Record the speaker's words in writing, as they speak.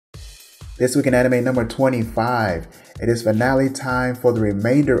This week in anime number 25. It is finale time for the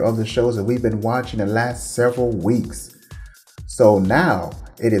remainder of the shows that we've been watching the last several weeks. So now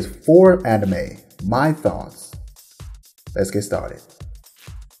it is 4 anime, my thoughts. Let's get started.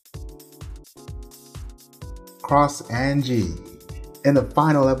 Cross Angie. In the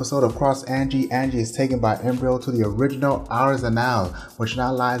final episode of Cross Angie, Angie is taken by Embryo to the original Arsenal, which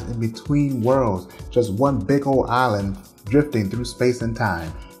now lies in between worlds, just one big old island drifting through space and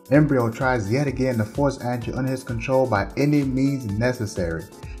time. Embryo tries yet again to force Angie under his control by any means necessary.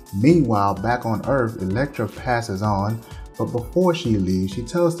 Meanwhile, back on Earth, Elektra passes on, but before she leaves, she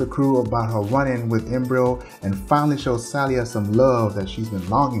tells the crew about her run-in with Embryo and finally shows Salia some love that she's been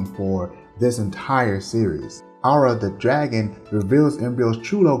longing for this entire series. Aura the dragon reveals Embryo's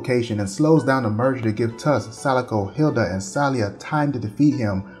true location and slows down the merger to give Tusk, Salico, Hilda, and Salia time to defeat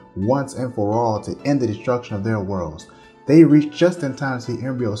him once and for all to end the destruction of their worlds. They reach just in time to see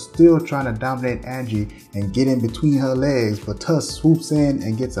Embryo still trying to dominate Angie and get in between her legs, but Tusk swoops in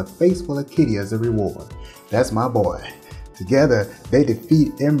and gets a face full of kitty as a reward. That's my boy. Together, they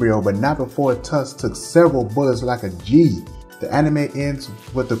defeat Embryo, but not before Tusk took several bullets like a G. The anime ends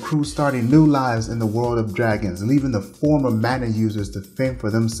with the crew starting new lives in the world of dragons, leaving the former mana users to fend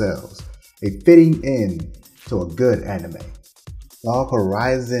for themselves. A fitting end to a good anime. Log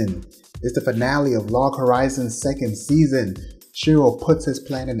Horizon. It's the finale of Log Horizon's second season. Shiro puts his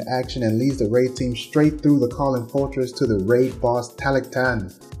plan into action and leads the raid team straight through the Calling Fortress to the raid boss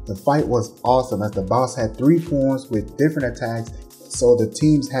Taliktan. The fight was awesome as the boss had 3 forms with different attacks, so the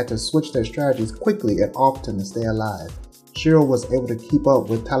teams had to switch their strategies quickly and often to stay alive. Shiro was able to keep up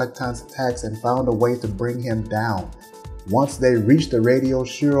with Taliktan's attacks and found a way to bring him down. Once they reached the radio,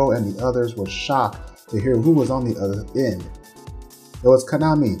 Shiro and the others were shocked to hear who was on the other end. It was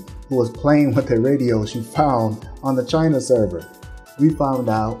Kanami, who was playing with the radio she found on the China server. We found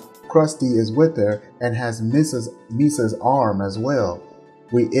out Krusty is with her and has Misa's arm as well.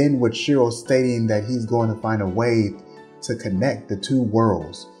 We end with Shiro stating that he's going to find a way to connect the 2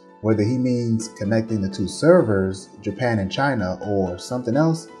 worlds. Whether he means connecting the 2 servers, Japan and China, or something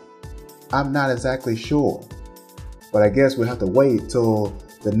else, I'm not exactly sure. But I guess we'll have to wait till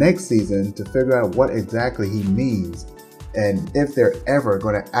the next season to figure out what exactly he means and if they're ever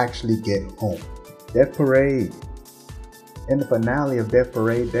going to actually get home. Death Parade. In the finale of Death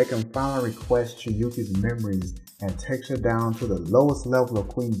Parade, Deccan finally requests Chiyuki's memories and takes her down to the lowest level of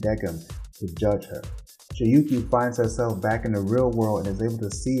Queen Deccan to judge her. Chiyuki finds herself back in the real world and is able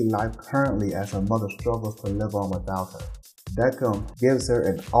to see life currently as her mother struggles to live on without her. Deccan gives her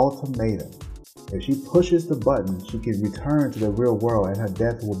an ultimatum. If she pushes the button, she can return to the real world and her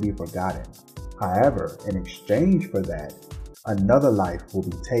death will be forgotten. However, in exchange for that, another life will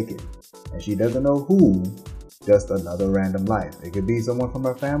be taken, and she doesn't know who, just another random life. It could be someone from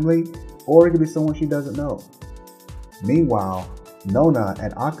her family, or it could be someone she doesn't know. Meanwhile, Nona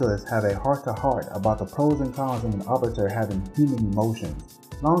and Oculus have a heart-to-heart about the pros and cons of an arbiter having human emotions.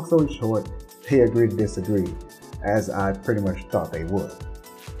 Long story short, they agree to disagree, as I pretty much thought they would.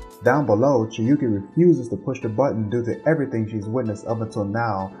 Down below, Chiyuki refuses to push the button due to everything she's witnessed up until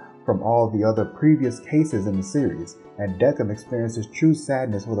now from all the other previous cases in the series, and Deccan experiences true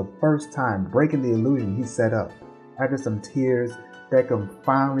sadness for the first time, breaking the illusion he set up. After some tears, Deccan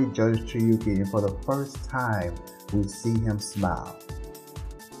finally judged Chiyuki, and for the first time, we see him smile.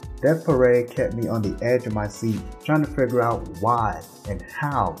 Death Parade kept me on the edge of my seat, trying to figure out why and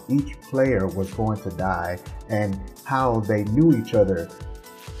how each player was going to die, and how they knew each other.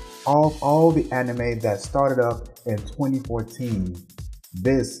 Of all the anime that started up in 2014,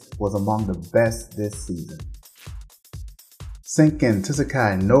 this was among the best this season. Senken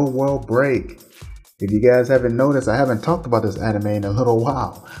Tsukai No World Break. If you guys haven't noticed, I haven't talked about this anime in a little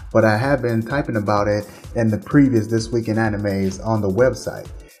while, but I have been typing about it in the previous This Week in Animes on the website.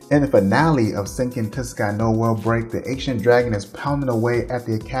 In the finale of Senken Tsukai No World Break, the ancient dragon is pounding away at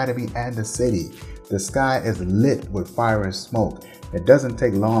the academy and the city. The sky is lit with fire and smoke. It doesn't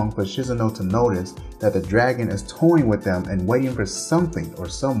take long for Shizuno to notice that the dragon is toying with them and waiting for something or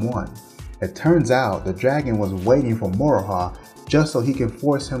someone. It turns out the dragon was waiting for Moroha just so he can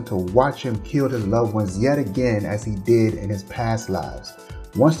force him to watch him kill his loved ones yet again as he did in his past lives.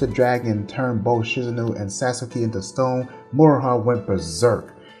 Once the dragon turned both Shizuno and Sasuke into stone, Moroha went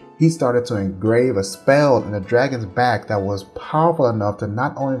berserk. He started to engrave a spell in the dragon's back that was powerful enough to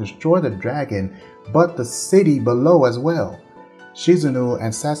not only destroy the dragon, but the city below as well. Shizuno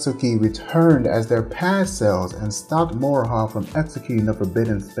and Sasuke returned as their past selves and stopped Moroha from executing the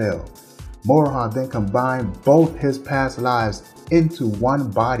forbidden spell. Moroha then combined both his past lives into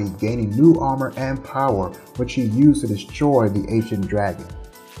one body, gaining new armor and power, which he used to destroy the ancient dragon.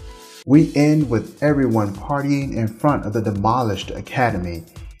 We end with everyone partying in front of the demolished academy.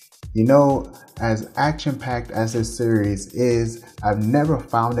 You know, as action-packed as this series is, I've never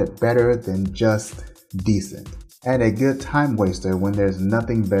found it better than just decent, and a good time waster when there's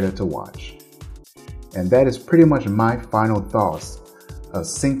nothing better to watch. And that is pretty much my final thoughts of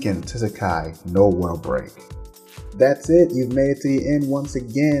Sinkin Tsukai no World Break. That's it, you've made it to the end once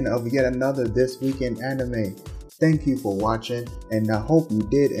again of yet another This Week in Anime. Thank you for watching, and I hope you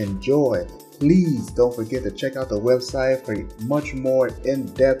did enjoy. Please don't forget to check out the website for much more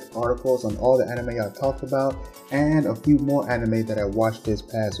in-depth articles on all the anime I talked about, and a few more anime that I watched this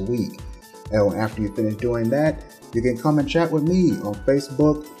past week. And after you finish doing that, you can come and chat with me on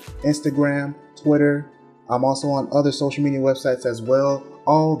Facebook, Instagram, Twitter. I'm also on other social media websites as well.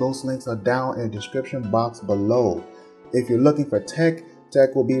 All those links are down in the description box below. If you're looking for tech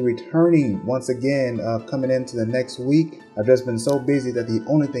will be returning once again, coming into the next week. I've just been so busy that the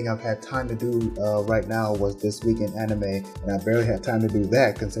only thing I've had time to do right now was This Week in Anime, and I barely had time to do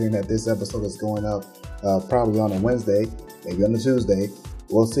that considering that this episode is going up probably on a Wednesday, maybe on a Tuesday.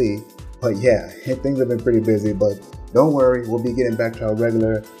 We'll see. But yeah, things have been pretty busy, but don't worry, we'll be getting back to our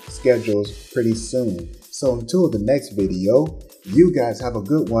regular schedules pretty soon. So until the next video, you guys have a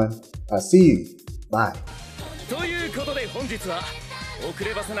good one. I'll see you. Bye. ということで本日は遅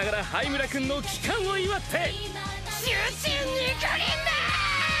ればせながらハイムラ君の帰還を祝って集中肉林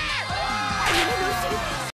だ